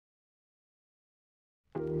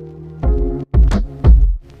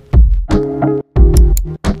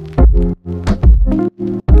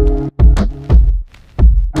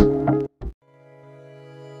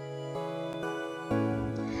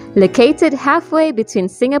Located halfway between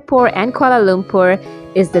Singapore and Kuala Lumpur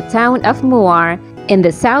is the town of Muar in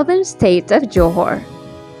the southern state of Johor.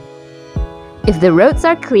 If the roads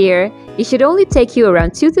are clear, it should only take you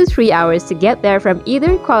around 2 to 3 hours to get there from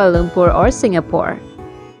either Kuala Lumpur or Singapore.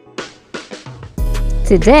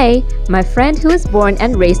 Today, my friend who was born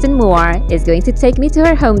and raised in Muar is going to take me to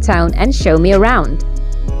her hometown and show me around.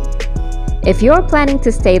 If you're planning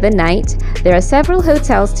to stay the night, there are several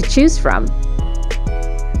hotels to choose from.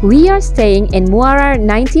 We are staying in Muar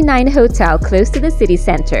 99 Hotel close to the city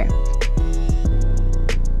center.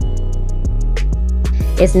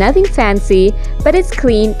 It's nothing fancy, but it's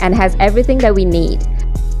clean and has everything that we need.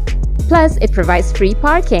 Plus, it provides free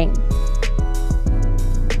parking.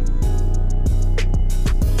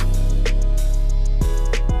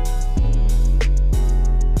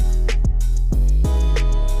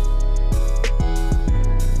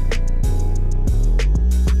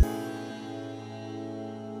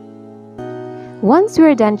 Once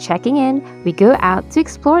we're done checking in, we go out to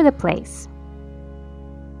explore the place.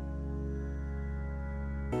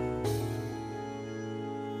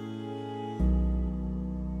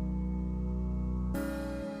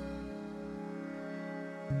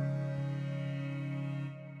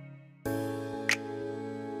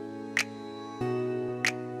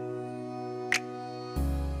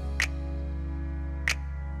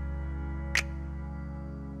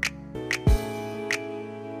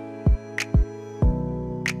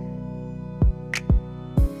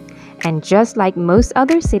 And just like most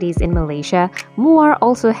other cities in Malaysia, Muar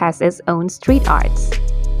also has its own street arts.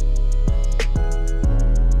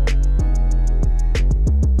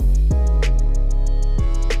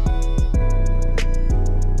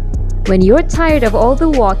 When you're tired of all the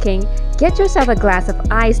walking, get yourself a glass of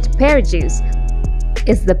iced pear juice.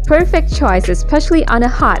 It's the perfect choice, especially on a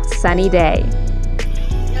hot, sunny day.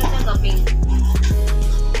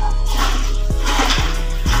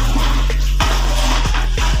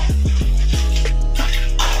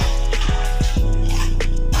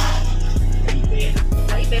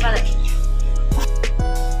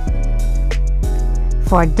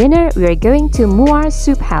 For dinner, we are going to Muar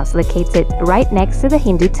Soup House located right next to the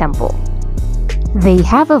Hindu temple. They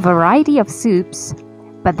have a variety of soups,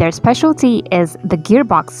 but their specialty is the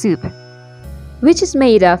gearbox soup, which is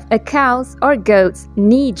made of a cow's or goat's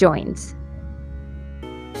knee joints.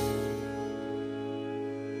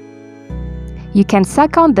 You can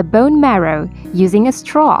suck on the bone marrow using a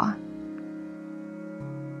straw.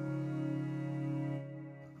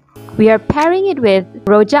 We are pairing it with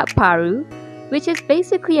Rojak paru, which is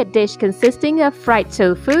basically a dish consisting of fried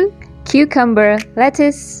tofu, cucumber,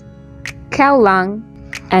 lettuce, cow lung,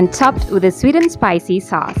 and topped with a sweet and spicy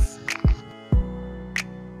sauce.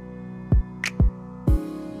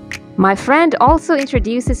 My friend also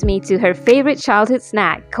introduces me to her favorite childhood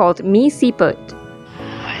snack called mee siput.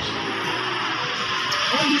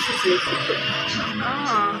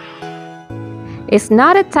 It's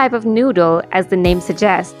not a type of noodle as the name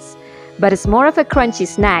suggests, but it's more of a crunchy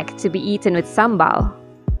snack to be eaten with sambal.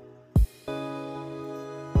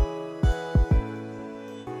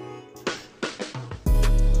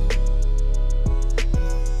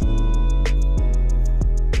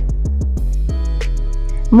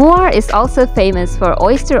 Muar is also famous for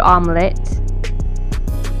oyster omelette,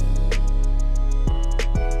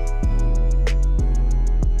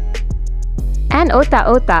 and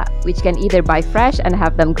otak-otak, which can either buy fresh and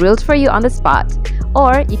have them grilled for you on the spot,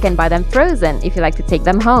 or you can buy them frozen if you like to take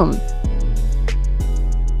them home.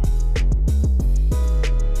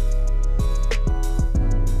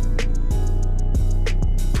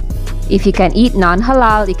 If you can eat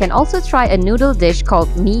non-halal, you can also try a noodle dish called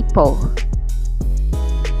mee po.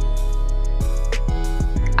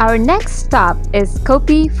 Our next stop is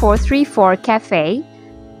Kopi 434 Cafe,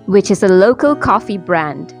 which is a local coffee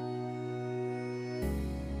brand.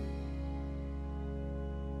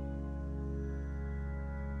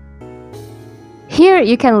 Here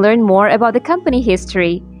you can learn more about the company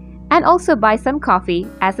history and also buy some coffee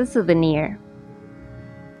as a souvenir.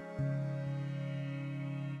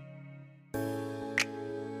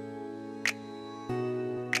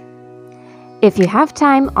 If you have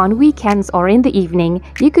time on weekends or in the evening,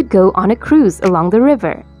 you could go on a cruise along the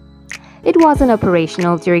river. It wasn't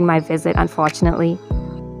operational during my visit, unfortunately.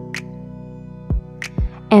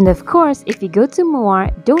 And of course, if you go to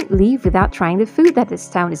Muar, don't leave without trying the food that this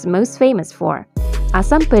town is most famous for: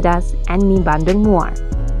 asam pedas and mie bandung Muar.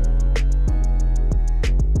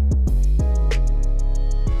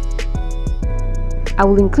 I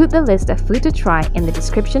will include the list of food to try in the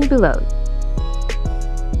description below.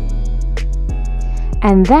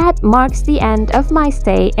 And that marks the end of my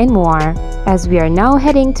stay in Muar, as we are now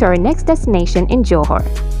heading to our next destination in Johor.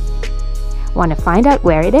 Want to find out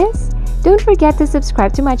where it is? Don't forget to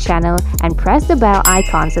subscribe to my channel and press the bell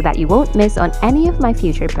icon so that you won't miss on any of my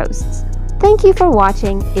future posts. Thank you for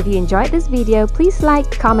watching. If you enjoyed this video, please like,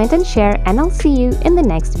 comment and share, and I'll see you in the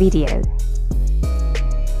next video.